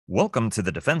Welcome to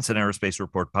the Defense and Aerospace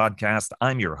Report podcast.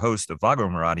 I'm your host, Vago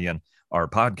Muradian. Our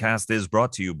podcast is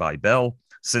brought to you by Bell.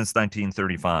 Since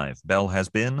 1935, Bell has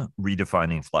been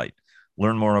redefining flight.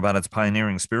 Learn more about its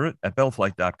pioneering spirit at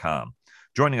bellflight.com.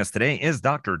 Joining us today is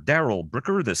Dr. Darrell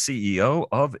Bricker, the CEO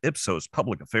of Ipsos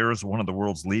Public Affairs, one of the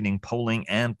world's leading polling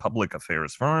and public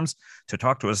affairs firms, to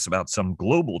talk to us about some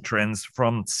global trends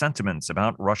from sentiments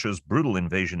about Russia's brutal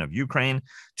invasion of Ukraine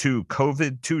to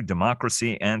COVID, to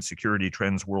democracy and security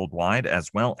trends worldwide, as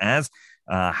well as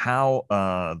how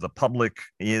the public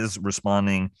is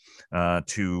responding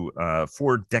to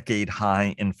 4-decade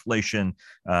high inflation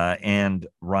and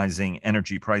rising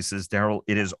energy prices. Darrell,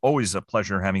 it is always a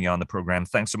pleasure having you on the program.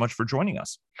 Thanks so much for joining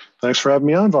us. Thanks for having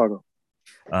me on, Vago.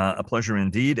 A pleasure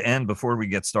indeed. And before we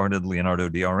get started, Leonardo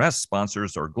DRS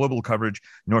sponsors our global coverage.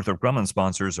 Northrop Grumman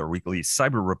sponsors our weekly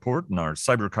cyber report and our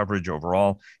cyber coverage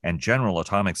overall. And General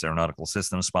Atomics Aeronautical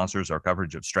Systems sponsors our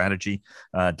coverage of strategy.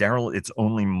 Darrell, it's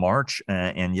only March,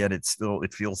 and yet it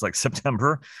feels like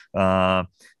September. I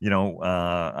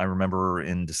remember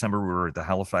in December we were at the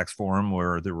Halifax Forum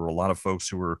where there were a lot of folks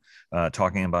who were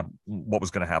talking about what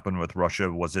was going to happen with Russia.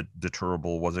 Was it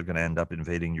deterrable? Was it going to end up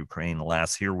invading Ukraine?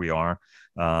 Alas, here we are.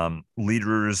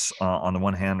 Leaders, on the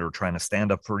one hand, are trying to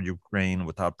stand up for Ukraine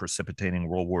without precipitating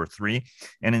World War III.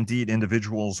 And indeed,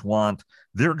 individuals want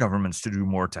their governments to do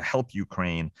more to help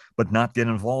Ukraine, but not get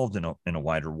involved in a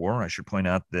wider war. I should point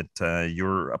out that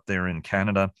you're up there in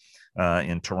Canada,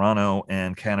 in Toronto,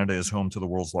 and Canada is home to the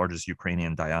world's largest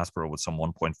Ukrainian diaspora with some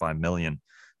 1.5 million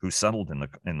who settled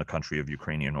in the country of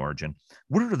Ukrainian origin.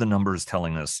 What are the numbers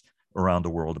telling us around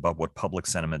the world about what public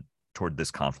sentiment toward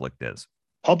this conflict is?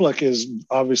 Public is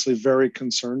obviously very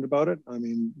concerned about it. I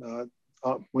mean,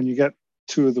 when you get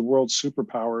two of the world's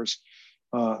superpowers,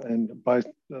 and by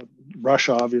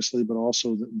Russia, obviously, but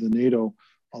also the NATO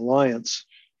alliance,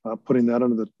 putting that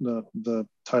under the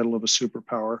title of a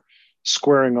superpower,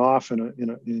 squaring off in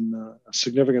a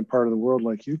significant part of the world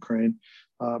like Ukraine,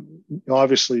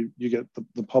 obviously you get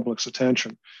the public's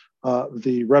attention.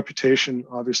 The reputation,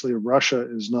 obviously, of Russia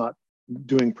is not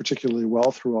doing particularly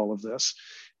well through all of this.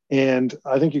 And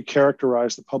I think you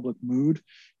characterize the public mood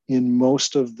in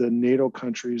most of the NATO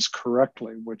countries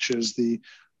correctly, which is the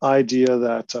idea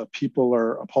that people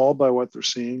are appalled by what they're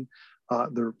seeing.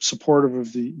 They're supportive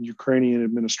of the Ukrainian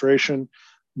administration,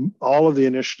 all of the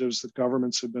initiatives that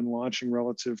governments have been launching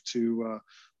relative to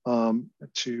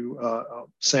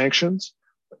sanctions,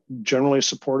 generally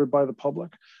supported by the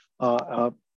public.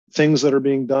 Things that are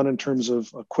being done in terms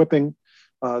of equipping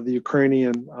the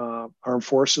Ukrainian armed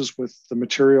forces with the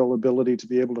material ability to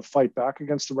be able to fight back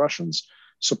against the Russians,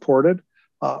 supported.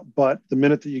 But the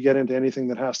minute that you get into anything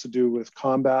that has to do with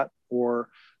combat or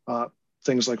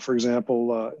things like, for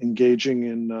example, engaging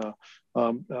in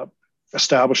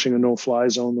establishing a no-fly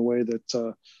zone the way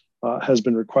that has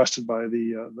been requested by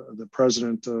the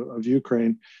president of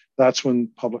Ukraine, that's when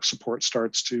public support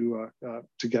starts to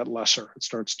get lesser. It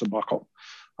starts to buckle.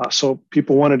 So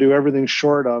people want to do everything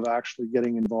short of actually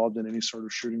getting involved in any sort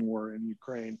of shooting war in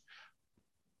Ukraine.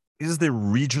 Is there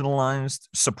regionalized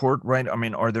support, right? I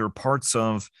mean, are there parts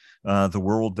of the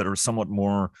world that are somewhat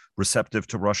more receptive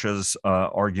to Russia's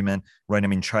argument, right? I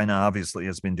mean, China obviously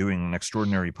has been doing an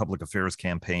extraordinary public affairs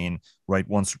campaign, right?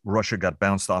 Once Russia got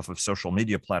bounced off of social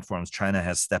media platforms, China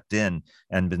has stepped in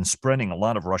and been spreading a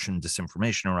lot of Russian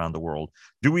disinformation around the world.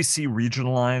 Do we see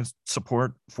regionalized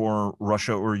support for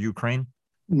Russia or Ukraine?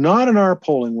 Not in our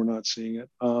polling, we're not seeing it.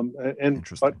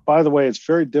 But by the way, it's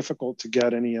very difficult to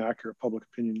get any accurate public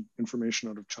opinion information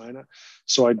out of China.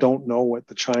 So I don't know what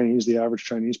the average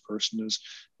Chinese person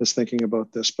is thinking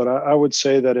about this. But I would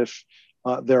say that if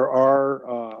there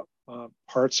are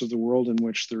parts of the world in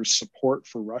which there's support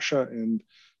for Russia and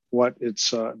what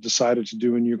it's decided to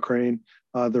do in Ukraine,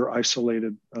 they're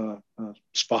isolated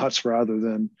spots rather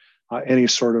than any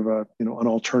sort of an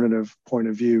alternative point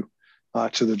of view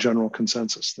to the general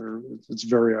consensus. It's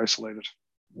very isolated.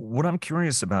 What I'm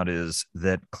curious about is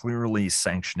that clearly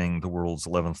sanctioning the world's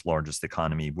 11th largest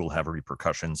economy will have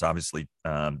repercussions. Obviously,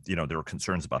 there are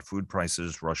concerns about food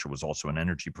prices. Russia was also an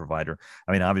energy provider.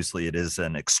 I mean, obviously, it is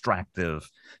an extractive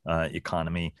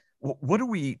economy. What do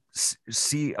we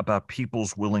see about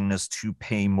people's willingness to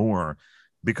pay more?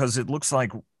 Because it looks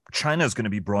like China is going to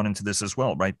be brought into this as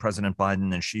well, right? President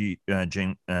Biden and Xi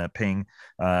Jinping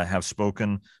have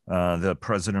spoken. The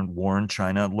president warned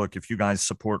China, look, if you guys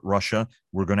support Russia,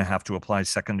 we're going to have to apply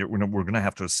we're going to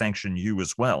have to sanction you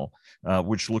as well,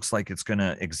 which looks like it's going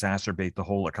to exacerbate the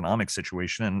whole economic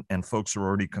situation. And folks are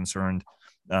already concerned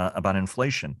about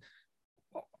inflation.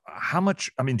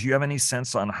 Do you have any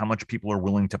sense on how much people are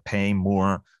willing to pay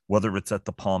more, whether it's at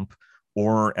the pump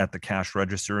or at the cash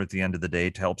register at the end of the day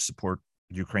to help support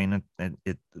Ukraine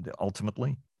it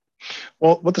ultimately?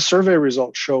 Well, what the survey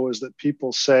results show is that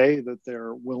people say that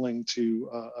they're willing to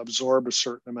absorb a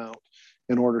certain amount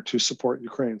in order to support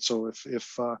Ukraine. So if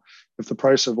the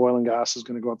price of oil and gas is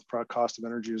going to go up, the cost of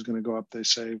energy is going to go up, they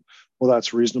say, well,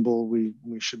 that's reasonable. We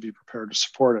should be prepared to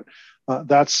support it.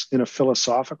 That's in a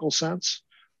philosophical sense.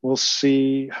 We'll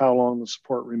see how long the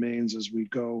support remains as we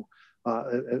go.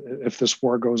 If this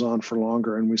war goes on for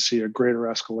longer and we see a greater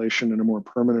escalation and a more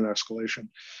permanent escalation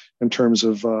in terms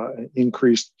of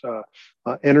increased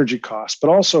energy costs, but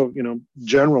also,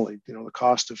 generally, the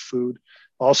cost of food,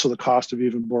 also the cost of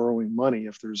even borrowing money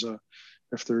if there's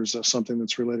something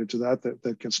that's related to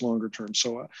that gets longer term.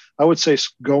 So I would say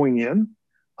going in,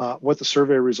 what the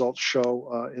survey results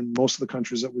show in most of the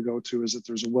countries that we go to is that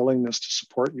there's a willingness to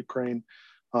support Ukraine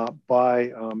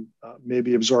by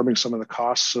maybe absorbing some of the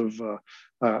costs of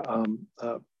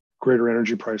greater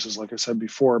energy prices, like I said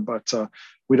before. But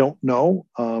we don't know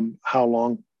how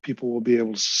long people will be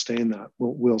able to sustain that.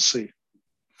 We'll see.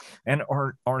 And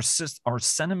are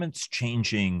sentiments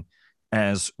changing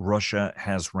as Russia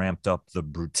has ramped up the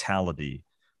brutality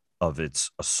of its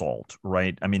assault,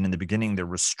 right? I mean, in the beginning, there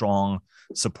was strong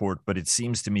support, but it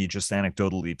seems to me, just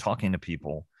anecdotally talking to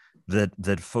people,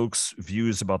 that folks'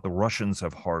 views about the Russians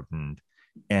have hardened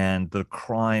and the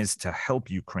cries to help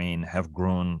Ukraine have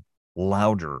grown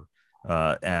louder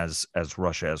as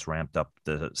Russia has ramped up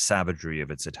the savagery of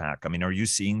its attack. I mean, are you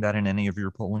seeing that in any of your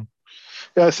polling?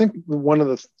 Yeah, I think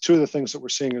two of the things that we're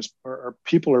seeing is are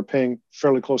people are paying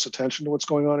fairly close attention to what's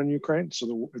going on in Ukraine.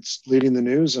 So it's leading the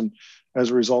news, and as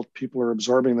a result, people are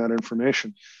absorbing that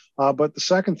information. But the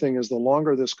second thing is the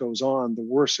longer this goes on, the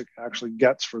worse it actually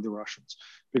gets for the Russians,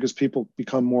 because people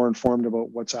become more informed about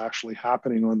what's actually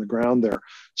happening on the ground there.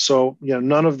 So,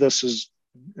 none of this is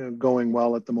going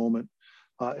well at the moment.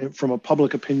 From a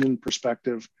public opinion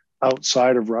perspective,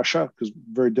 outside of Russia, because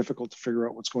very difficult to figure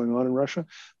out what's going on in Russia.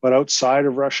 But outside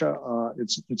of Russia,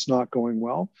 it's not going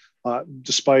well,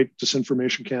 despite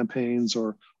disinformation campaigns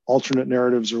or alternate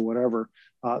narratives or whatever.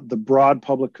 The broad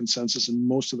public consensus in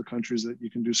most of the countries that you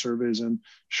can do surveys in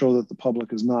show that the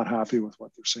public is not happy with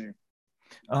what they're seeing.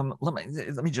 Let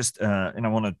me just, and I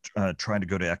want to try to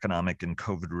go to economic and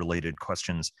COVID-related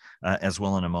questions as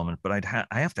well in a moment. But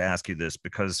I have to ask you this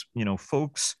because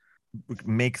folks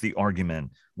make the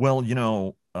argument, well,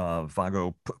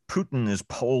 Vago, Putin is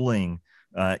polling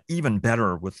even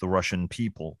better with the Russian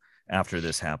people after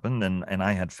this happened. And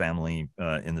I had family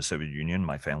in the Soviet Union.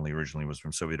 My family originally was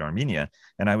from Soviet Armenia.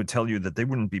 And I would tell you that they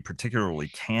wouldn't be particularly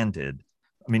candid.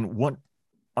 I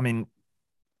mean,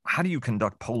 how do you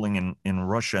conduct polling in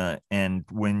Russia? And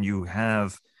when you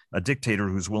have a dictator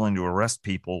who's willing to arrest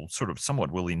people sort of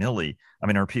somewhat willy-nilly, I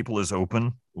mean, are people as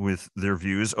open with their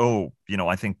views? Oh,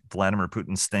 I think Vladimir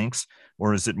Putin stinks.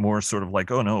 Or is it more sort of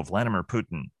like, oh no, Vladimir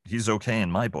Putin, he's okay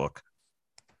in my book?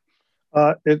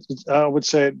 I would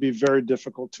say it'd be very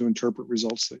difficult to interpret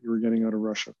results that you're getting out of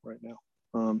Russia right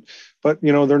now. But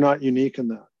they're not unique in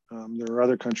that. There are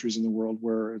other countries in the world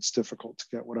where it's difficult to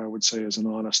get what I would say is an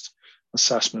honest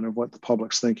assessment of what the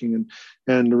public's thinking.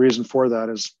 And the reason for that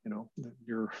is,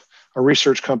 you're a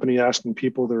research company asking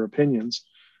people their opinions,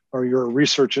 or you're a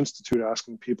research institute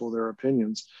asking people their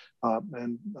opinions.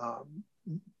 And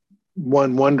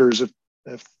one wonders if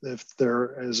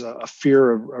there is a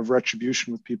fear of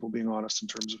retribution with people being honest in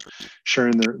terms of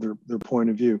sharing their point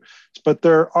of view. But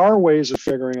there are ways of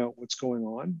figuring out what's going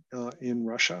on in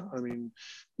Russia. I mean,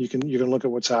 you can look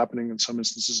at what's happening in some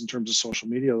instances in terms of social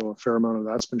media, though a fair amount of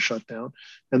that's been shut down.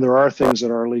 And there are things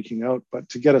that are leaking out. But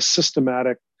to get a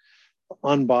systematic,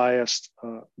 unbiased,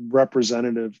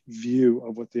 representative view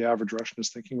of what the average Russian is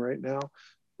thinking right now,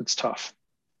 it's tough.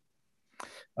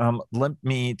 Let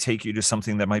me take you to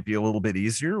something that might be a little bit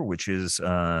easier, which is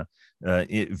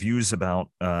views about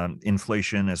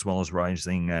inflation as well as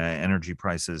rising energy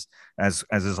prices, as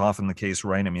is often the case,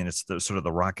 right? I mean, it's the sort of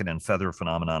the rocket and feather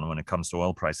phenomenon when it comes to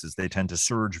oil prices. They tend to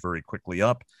surge very quickly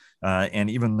up,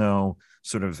 and even though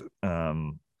sort of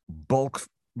bulk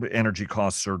energy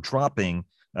costs are dropping,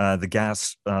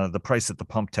 the price at the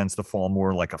pump tends to fall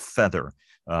more like a feather,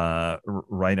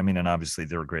 right? I mean, and obviously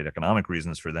there are great economic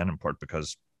reasons for that, in part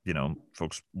because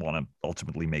folks want to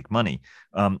ultimately make money.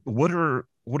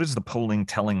 What is the polling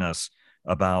telling us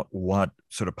about what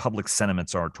sort of public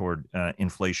sentiments are toward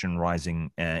inflation, rising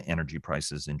energy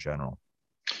prices in general?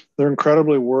 They're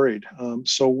incredibly worried.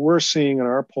 So we're seeing in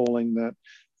our polling that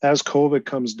as COVID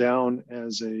comes down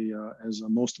as a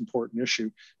most important issue,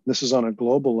 this is on a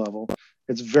global level,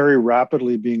 it's very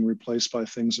rapidly being replaced by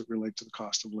things that relate to the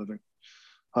cost of living.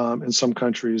 In some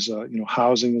countries,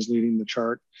 housing is leading the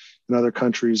chart. In other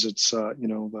countries, it's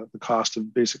the cost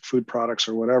of basic food products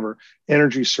or whatever.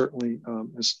 Energy certainly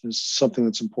is something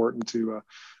that's important to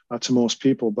most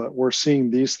people, but we're seeing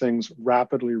these things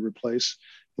rapidly replace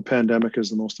the pandemic as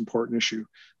the most important issue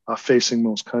facing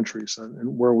most countries,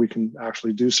 and where we can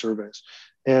actually do surveys.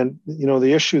 And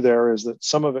the issue there is that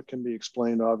some of it can be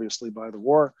explained obviously by the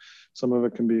war, some of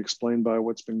it can be explained by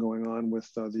what's been going on with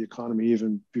the economy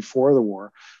even before the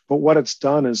war. But what it's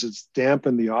done is it's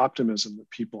dampened the optimism that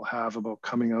people have about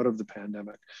coming out of the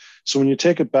pandemic. So when you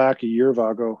take it back a year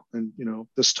ago, and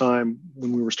this time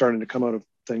when we were starting to come out of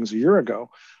things a year ago,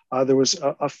 there was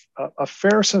a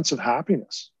fair sense of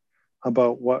happiness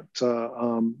about what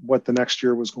the next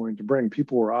year was going to bring.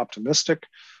 People were optimistic.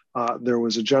 There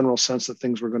was a general sense that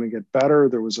things were going to get better.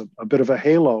 There was a bit of a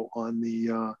halo on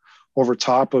the over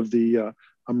top of the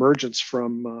emergence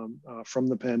from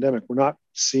the pandemic. We're not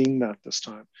seeing that this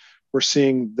time. We're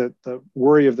seeing that the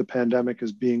worry of the pandemic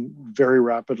is being very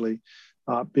rapidly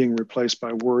being replaced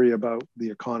by worry about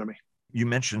the economy. You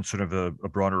mentioned sort of a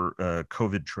broader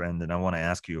COVID trend, and I want to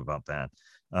ask you about that.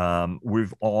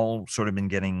 We've all sort of been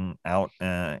getting out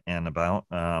and about.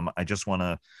 I just want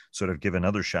to sort of give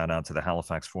another shout out to the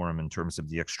Halifax Forum in terms of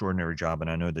the extraordinary job.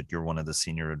 And I know that you're one of the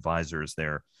senior advisors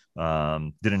there.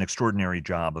 Did an extraordinary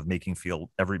job of making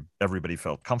everybody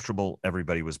felt comfortable.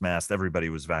 Everybody was masked. Everybody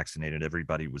was vaccinated.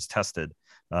 Everybody was tested.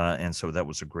 And so that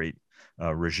was a great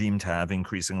regime to have.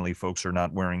 Increasingly, folks are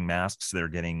not wearing masks. They're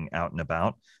getting out and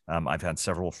about. I've had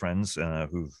several friends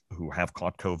who have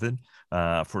caught COVID.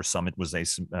 For some, it was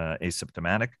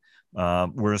asymptomatic,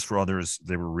 whereas for others,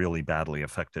 they were really badly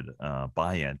affected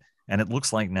by it. And it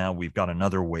looks like now we've got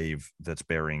another wave that's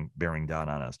bearing down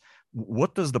on us.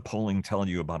 What does the polling tell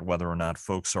you about whether or not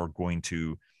folks are going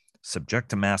to subject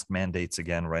to mask mandates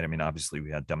again, right? I mean, obviously,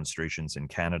 we had demonstrations in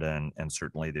Canada, and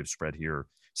certainly they've spread here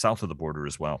south of the border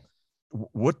as well.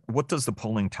 What does the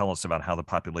polling tell us about how the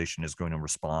population is going to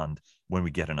respond when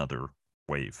we get another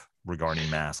wave regarding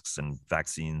masks and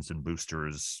vaccines and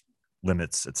boosters,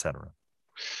 limits, et cetera?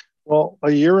 Well,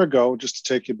 a year ago, just to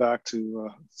take you back to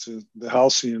the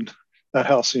halcyon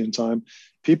time,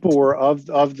 people were of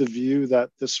the view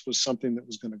that this was something that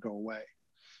was going to go away.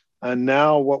 And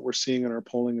now what we're seeing in our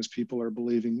polling is people are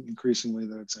believing increasingly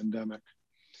that it's endemic.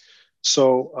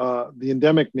 So the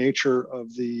endemic nature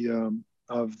of the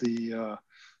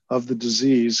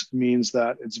disease means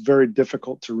that it's very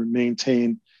difficult to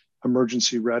maintain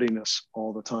emergency readiness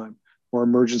all the time, or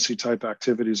emergency type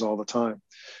activities all the time.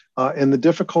 And the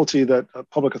difficulty that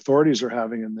public authorities are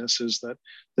having in this is that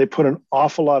they put an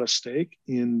awful lot of stake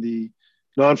in the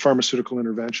non-pharmaceutical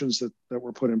interventions that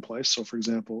were put in place. So for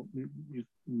example,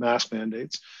 mask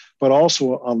mandates, but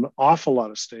also an awful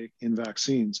lot of stake in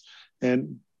vaccines.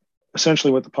 And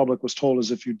essentially what the public was told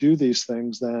is if you do these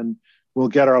things, then we'll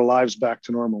get our lives back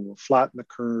to normal. We'll flatten the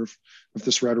curve. If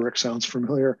this rhetoric sounds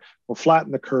familiar, we'll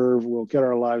flatten the curve. We'll get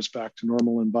our lives back to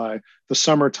normal. And by the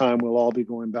summertime, we'll all be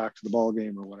going back to the ball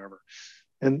game or whatever.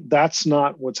 And that's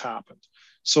not what's happened.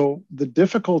 So the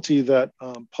difficulty that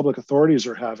public authorities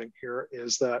are having here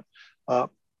is that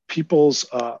people's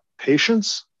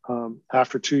patience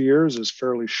after 2 years is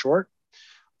fairly short.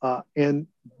 And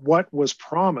what was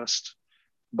promised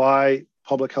by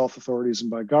public health authorities and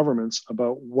by governments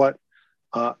about what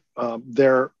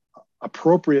their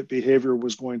appropriate behavior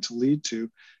was going to lead to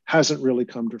hasn't really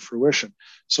come to fruition.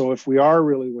 So if we are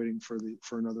really waiting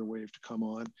for another wave to come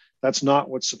on, that's not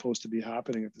what's supposed to be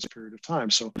happening at this period of time.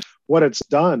 So what it's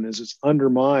done is it's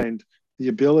undermined the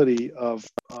ability of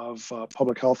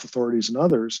public health authorities and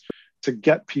others to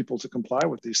get people to comply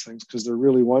with these things, because they're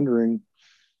really wondering,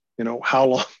 how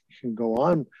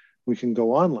long we can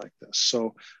go on like this.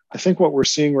 So I think what we're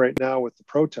seeing right now with the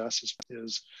protests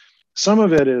is some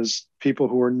of it is people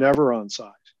who are never on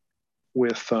side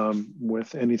with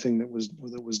anything that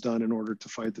was done in order to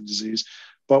fight the disease.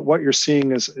 But what you're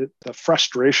seeing is the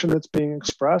frustration that's being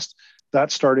expressed,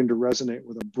 that's starting to resonate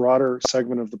with a broader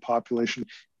segment of the population.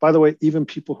 By the way, even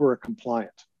people who are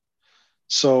compliant.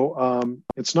 So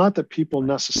it's not that people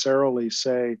necessarily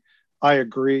say, I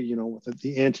agree, with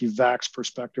the anti-vax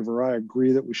perspective, or I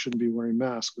agree that we shouldn't be wearing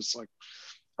masks. It's like,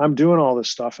 I'm doing all this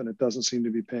stuff and it doesn't seem to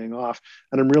be paying off.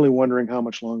 And I'm really wondering how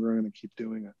much longer I'm going to keep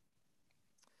doing it.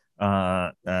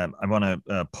 I want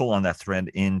to pull on that thread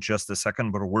in just a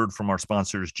second, but a word from our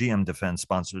sponsors. GM Defense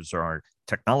sponsors our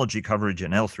technology coverage,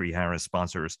 and L3 Harris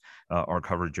sponsors our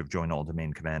coverage of Joint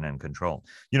All-Domain Command and Control.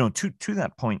 To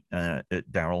that point,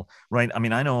 Darrell, right? I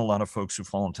mean, I know a lot of folks who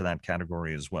fall into that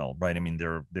category as well, right? I mean,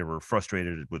 they were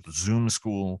frustrated with Zoom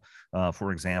school,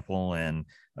 for example, and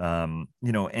and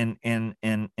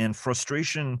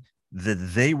frustration that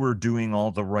they were doing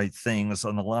all the right things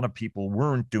and a lot of people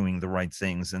weren't doing the right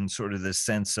things, and sort of this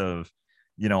sense of,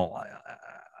 you know,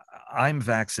 I'm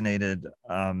vaccinated,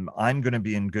 I'm going to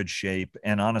be in good shape,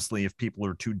 and honestly, if people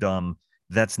are too dumb,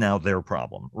 that's now their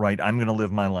problem, right? I'm going to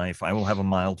live my life, I will have a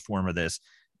mild form of this.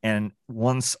 And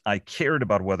once I cared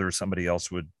about whether somebody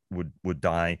else would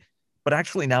die, but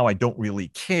actually now I don't really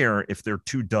care if they're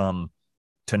too dumb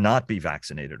to not be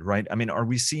vaccinated, right? I mean, are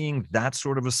we seeing that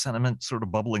sort of a sentiment sort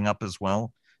of bubbling up as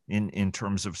well in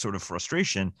terms of sort of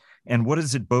frustration? And what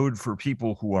does it bode for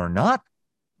people who are not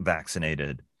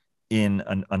vaccinated in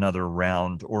another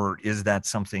round? Or is that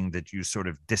something that you sort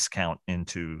of discount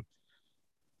into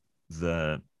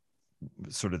the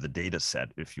sort of the data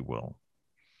set, if you will?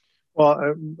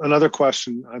 Well, another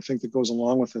question I think that goes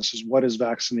along with this is, what does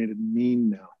vaccinated mean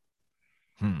now?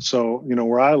 So, you know,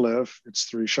 where I live, it's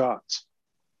 3 shots.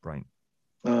 Right.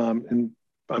 And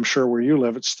I'm sure where you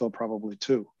live, it's still probably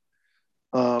 2.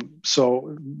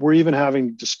 So we're even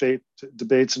having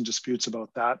debates and disputes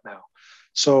about that now.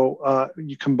 So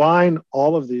you combine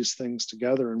all of these things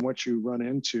together, and what you run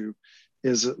into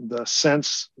is the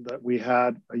sense that we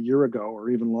had a year ago or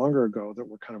even longer ago that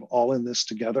we're kind of all in this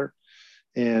together.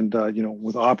 And, you know,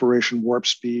 with Operation Warp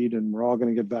Speed, and we're all going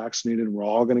to get vaccinated, and we're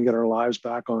all going to get our lives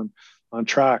back on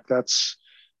track.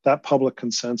 That public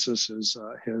consensus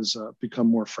has become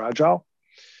more fragile.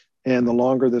 And the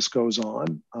longer this goes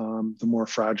on, the more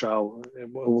fragile it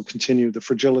will continue. The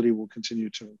fragility will continue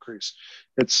to increase.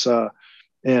 It's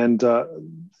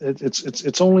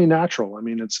only natural. I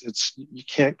mean, it's you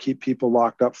can't keep people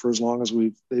locked up for as long as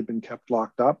they've been kept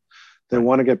locked up. They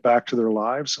want to get back to their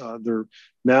lives. They're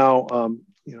now,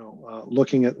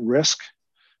 looking at risk,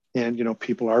 and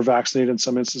people are vaccinated in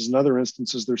some instances. In other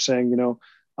instances, they're saying,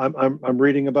 I'm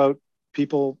reading about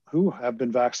people who have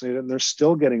been vaccinated and they're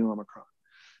still getting Omicron.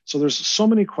 So there's so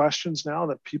many questions now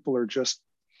that people are just,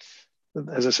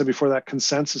 as I said before, that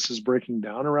consensus is breaking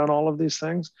down around all of these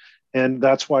things, and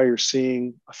that's why you're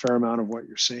seeing a fair amount of what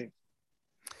you're seeing.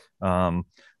 I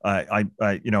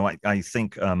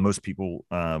think most people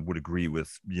would agree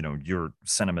with your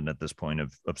sentiment at this point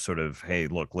of sort of, hey,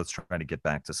 look, let's try to get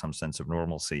back to some sense of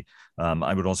normalcy.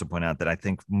 I would also point out that I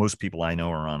think most people I know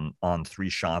are on 3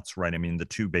 shots, right? I mean, the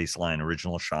 2 baseline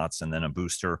original shots and then a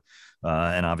booster,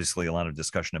 and obviously a lot of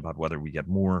discussion about whether we get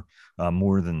more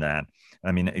than that.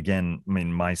 I mean, again,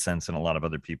 my sense and a lot of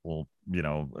other people,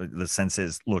 the sense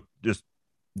is, look, just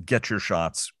get your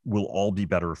shots. We'll all be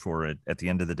better for it. At the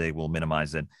end of the day, we'll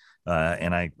minimize it.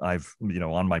 And I've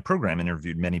on my program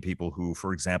interviewed many people who,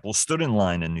 for example, stood in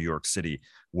line in New York City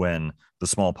when the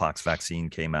smallpox vaccine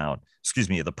came out,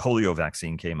 the polio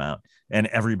vaccine came out, and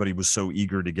everybody was so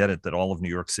eager to get it that all of New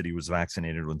York City was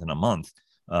vaccinated within a month.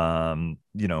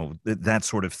 That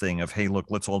sort of thing of, hey, look,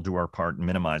 let's all do our part and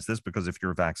minimize this, because if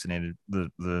you're vaccinated,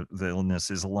 the illness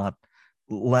is a lot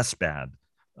less bad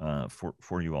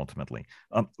for you ultimately.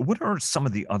 What are some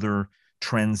of the other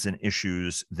trends and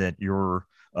issues that you're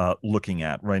looking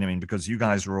at, right? I mean, because you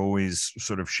guys are always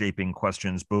sort of shaping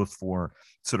questions, both for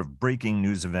sort of breaking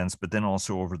news events, but then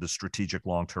also over the strategic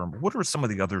long term. What are some of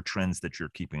the other trends that you're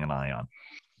keeping an eye on?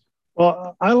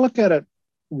 Well, I look at it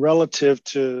relative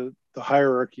to the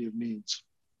hierarchy of needs.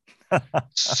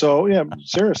 So yeah,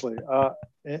 seriously.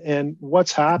 And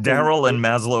what's happened? Darrell and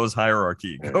Maslow's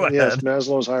hierarchy. Go ahead. Yes,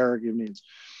 Maslow's hierarchy of needs.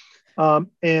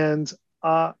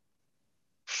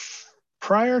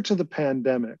 Prior to the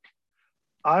pandemic,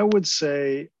 I would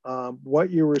say what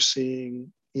you were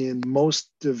seeing in most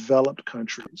developed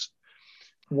countries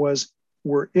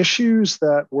were issues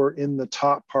that were in the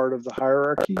top part of the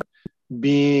hierarchy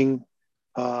being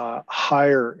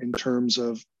higher in terms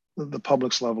of the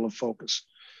public's level of focus,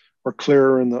 or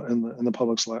clearer in the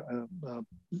public's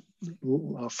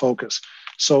focus.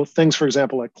 So things, for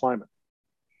example, like climate.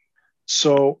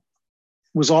 So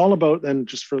it was all about, and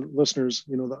just for listeners,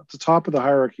 the top of the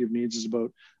hierarchy of needs is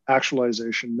about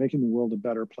actualization, making the world a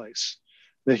better place,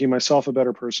 making myself a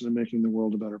better person, and making the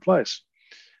world a better place.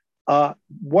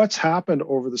 What's happened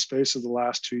over the space of the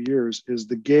last 2 years is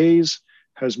the gaze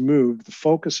has moved, the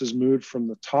focus has moved from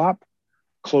the top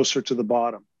closer to the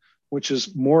bottom, which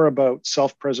is more about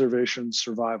self-preservation,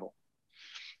 survival.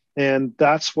 And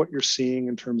that's what you're seeing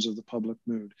in terms of the public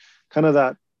mood, kind of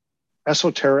that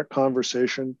esoteric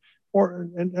conversation,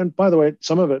 and by the way,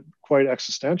 some of it quite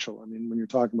existential. I mean, when you're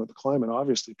talking about the climate,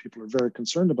 obviously people are very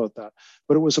concerned about that,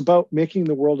 but it was about making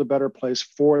the world a better place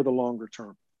for the longer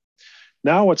term.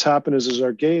 Now what's happened is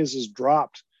our gaze has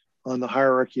dropped on the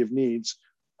hierarchy of needs.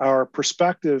 Our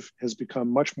perspective has become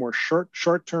much more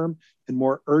short term and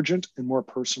more urgent and more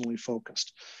personally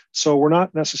focused. So we're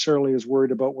not necessarily as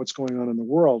worried about what's going on in the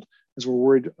world is we're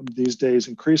worried these days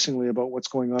increasingly about what's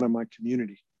going on in my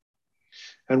community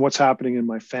and what's happening in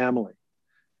my family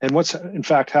and what's in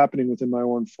fact happening within my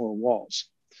own four walls.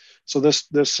 So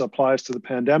this applies to the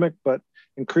pandemic, but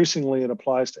increasingly it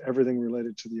applies to everything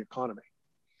related to the economy.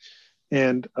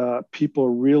 And people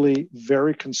are really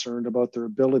very concerned about their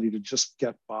ability to just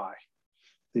get by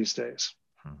these days.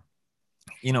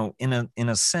 You know, in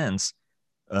a sense,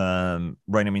 right?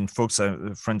 I mean,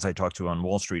 friends I talk to on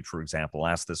Wall Street, for example,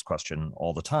 ask this question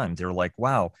all the time. They're like,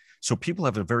 wow, so people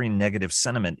have a very negative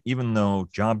sentiment, even though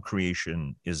job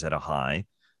creation is at a high,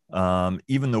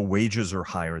 even though wages are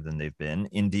higher than they've been.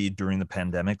 Indeed, during the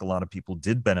pandemic, a lot of people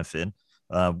did benefit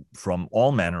from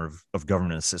all manner of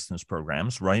government assistance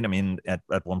programs, right? I mean, at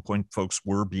one point, folks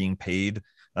were being paid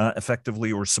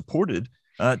effectively or supported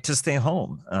to stay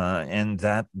home. And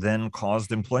that then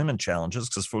caused employment challenges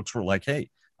because folks were like, hey,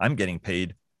 I'm getting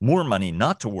paid more money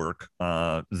not to work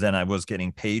than I was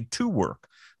getting paid to work,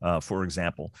 for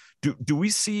example. Do we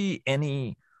see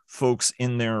any folks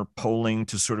in their polling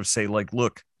to sort of say like,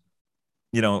 look,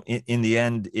 you know, in the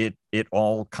end, it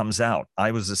all comes out.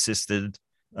 I was assisted,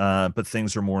 but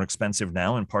things are more expensive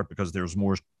now, in part because there's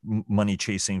more money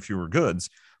chasing fewer goods,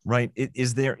 right?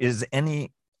 Is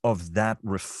any of that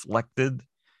reflected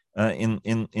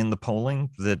in the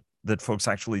polling that folks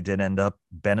actually did end up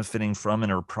benefiting from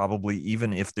and are probably,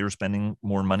 even if they're spending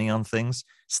more money on things,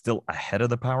 still ahead of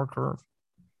the power curve?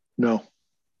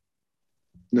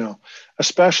 No,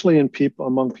 especially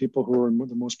among people who are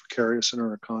the most precarious in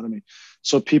our economy.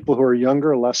 So people who are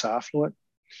younger, less affluent,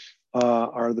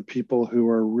 are the people who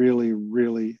are really,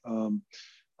 really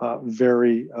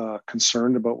very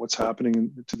concerned about what's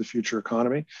happening to the future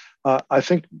economy. I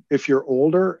think if you're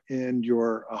older and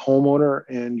you're a homeowner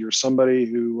and you're somebody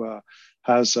who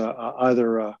has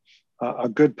either a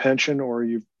good pension or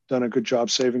you've done a good job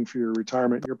saving for your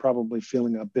retirement, you're probably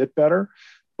feeling a bit better.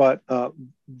 But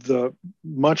the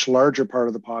much larger part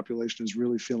of the population is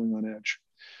really feeling on edge.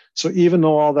 So even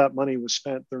though all that money was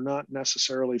spent, they're not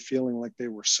necessarily feeling like they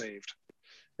were saved.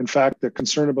 In fact, the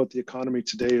concern about the economy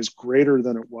today is greater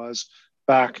than it was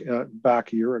back a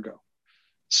year ago.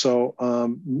 So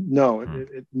no,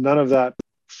 none of that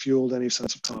fueled any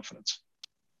sense of confidence.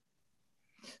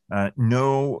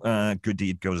 No good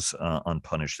deed goes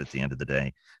unpunished at the end of the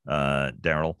day,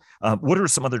 Darrell. What are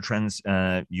some other trends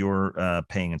you're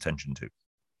paying attention to?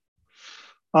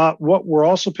 What we're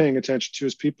also paying attention to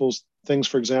is people's things,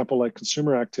 for example, like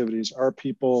consumer activities. Are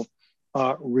people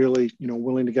really,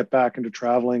 willing to get back into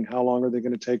traveling? How long are they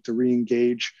going to take to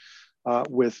re-engage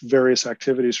with various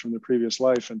activities from their previous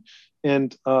life?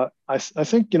 And I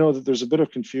think, that there's a bit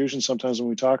of confusion sometimes when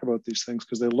we talk about these things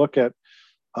because they look at,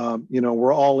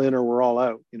 we're all in or we're all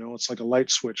out. It's like a light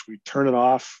switch. We turn it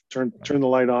off, turn the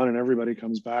light on, and everybody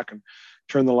comes back, and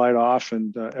turn the light off,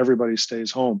 and everybody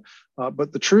stays home.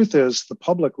 But the truth is, the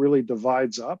public really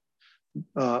divides up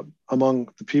among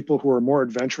the people who are more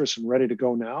adventurous and ready to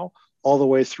go now, all the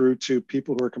way through to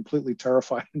people who are completely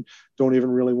terrified and don't even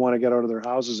really want to get out of their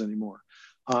houses anymore.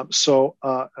 So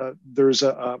there's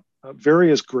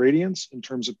various gradients in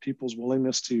terms of people's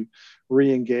willingness to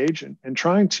re-engage, and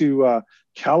trying to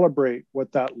calibrate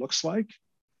what that looks like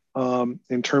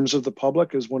in terms of the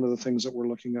public is one of the things that we're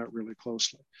looking at really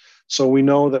closely. So we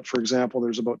know that, for example,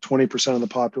 there's about 20% of the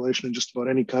population in just about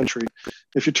any country.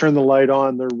 If you turn the light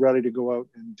on, they're ready to go out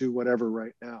and do whatever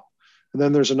right now. And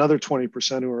then there's another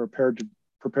 20% who are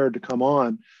prepared to come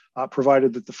on,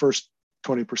 provided that the first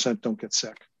 20% don't get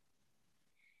sick.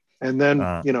 And then,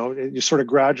 you sort of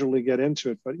gradually get into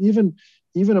it. But even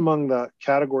among the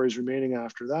categories remaining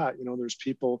after that, there's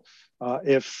people,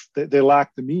 if they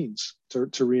lack the means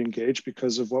to re-engage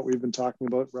because of what we've been talking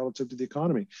about relative to the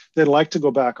economy. They'd like to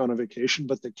go back on a vacation,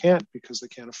 but they can't because they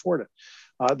can't afford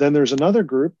it. Then there's another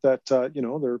group that,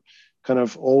 they're kind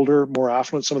of older, more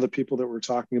affluent. Some of the people that we were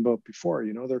talking about before,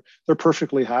 they're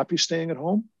perfectly happy staying at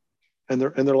home, and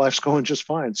their life's going just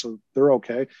fine. So they're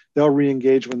okay. They'll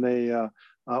re-engage when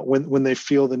they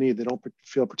feel the need. They don't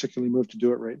feel particularly moved to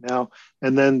do it right now.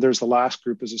 And then there's the last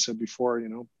group, as I said before,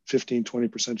 15,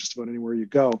 20%, just about anywhere you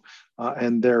go.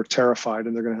 And they're terrified,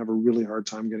 and they're going to have a really hard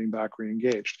time getting back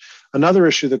re-engaged. Another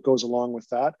issue that goes along with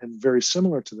that, and very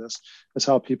similar to this, is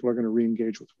how people are going to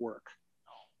re-engage with work.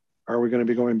 Are we going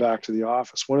to be going back to the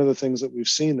office? One of the things that we've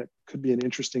seen that could be an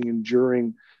interesting,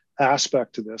 enduring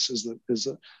aspect to this is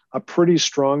a pretty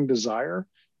strong desire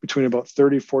between about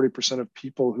 30-40% of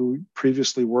people who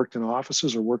previously worked in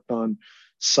offices or worked on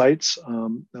sites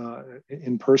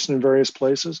in person in various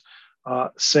places,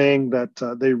 saying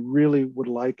that they really would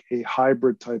like a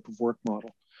hybrid type of work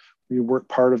model, you work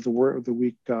part of the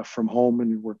week from home,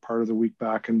 and you work part of the week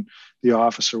back in the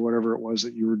office or whatever it was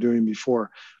that you were doing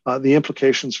before. The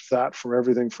implications of that for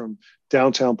everything from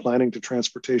downtown planning to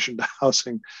transportation to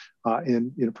housing,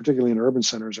 particularly in urban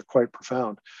centers, are quite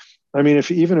profound. I mean,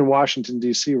 if even in Washington,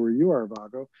 D.C., where you are,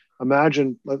 Vago,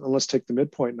 imagine, let's take the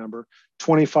midpoint number,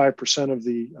 25% of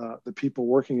the people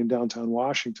working in downtown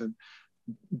Washington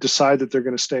decide that they're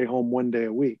going to stay home one day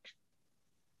a week.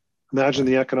 Imagine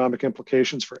the economic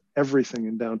implications for everything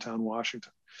in downtown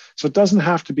Washington. So it doesn't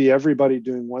have to be everybody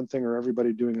doing one thing or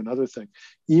everybody doing another thing.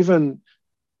 Even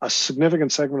a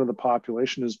significant segment of the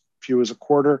population, as few as a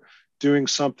quarter, doing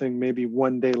something maybe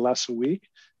one day less a week,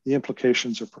 the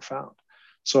implications are profound.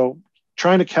 So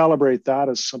trying to calibrate that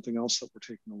is something else that we're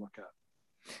taking a look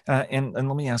at. And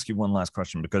let me ask you one last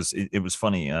question, because it was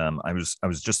funny. I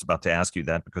was just about to ask you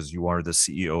that, because you are the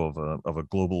CEO of a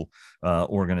global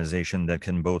organization that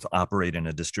can both operate in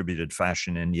a distributed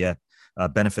fashion and yet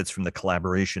benefits from the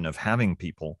collaboration of having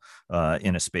people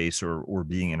in a space or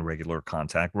being in regular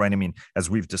contact, right? I mean,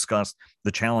 as we've discussed,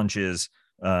 the challenge is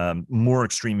more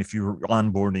extreme if you're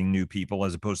onboarding new people,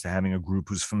 as opposed to having a group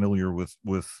who's familiar with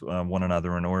one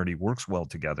another and already works well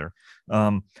together.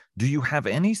 Do you have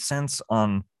any sense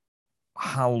on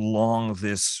how long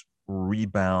this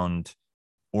rebound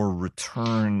or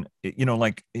return,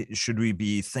 should we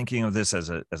be thinking of this as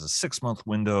a 6-month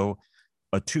window,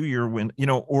 a 2-year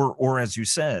window, or as you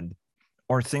said,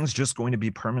 are things just going to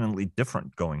be permanently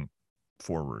different going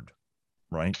forward,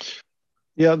 right?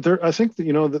 Yeah, I think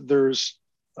that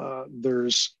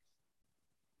there's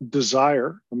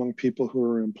desire among people who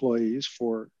are employees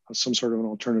for some sort of an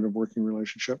alternative working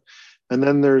relationship. And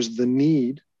then there's the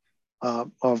need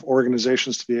of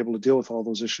organizations to be able to deal with all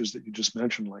those issues that you just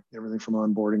mentioned, like everything from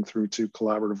onboarding through to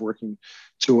collaborative working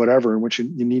to whatever, in which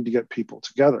you need to get people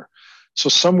together. So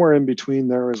somewhere in between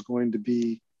there is going to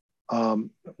be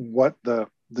what the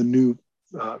new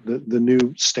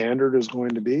standard is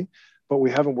going to be, but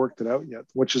we haven't worked it out yet,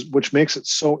 which makes it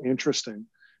so interesting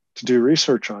to do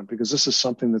research on, because this is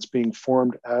something that's being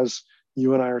formed as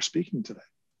you and I are speaking today.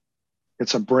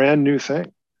 It's a brand new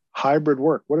thing. Hybrid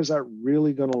work. What is that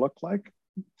really going to look like?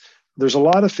 There's a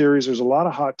lot of theories, there's a lot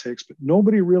of hot takes, but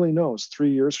nobody really knows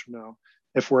 3 years from now,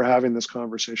 if we're having this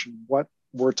conversation, what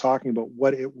we're talking about,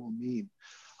 what it will mean.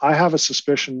 I have a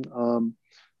suspicion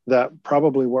that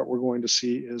probably what we're going to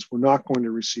see is we're not going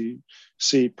to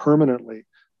see permanently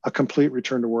a complete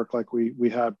return to work like we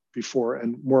had before,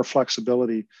 and more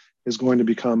flexibility is going to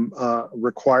become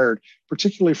required,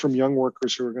 particularly from young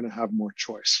workers who are going to have more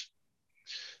choice,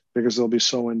 because they'll be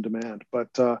so in demand.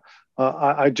 But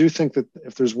I do think that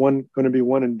if there's going to be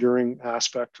one enduring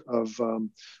aspect of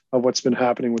what's been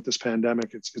happening with this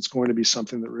pandemic, it's going to be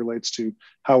something that relates to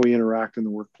how we interact in the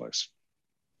workplace.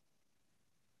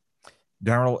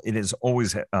 Darryl, it is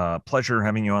always a pleasure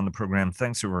having you on the program.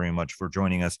 Thanks so very much for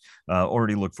joining us.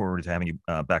 Already look forward to having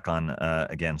you back on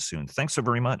again soon. Thanks so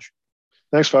very much.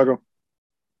 Thanks, Vago.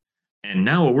 And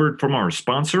now a word from our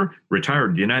sponsor,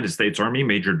 retired United States Army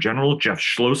Major General Jeff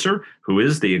Schlosser, who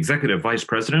is the Executive Vice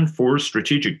President for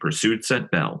Strategic Pursuits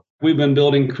at Bell. We've been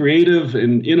building creative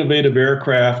and innovative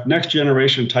aircraft, next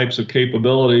generation types of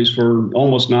capabilities for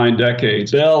almost 9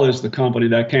 decades. Bell is the company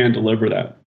that can deliver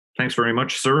that. Thanks very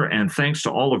much, sir. And thanks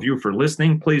to all of you for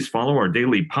listening. Please follow our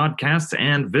daily podcasts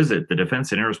and visit the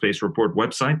Defense and Aerospace Report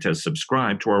website to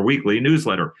subscribe to our weekly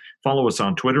newsletter. Follow us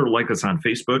on Twitter, like us on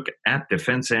Facebook at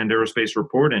Defense and Aerospace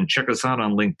Report, and check us out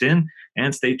on LinkedIn.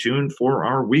 And stay tuned for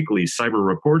our weekly cyber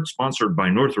report sponsored by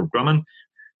Northrop Grumman.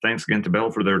 Thanks again to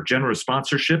Bell for their generous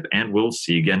sponsorship, and we'll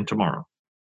see you again tomorrow.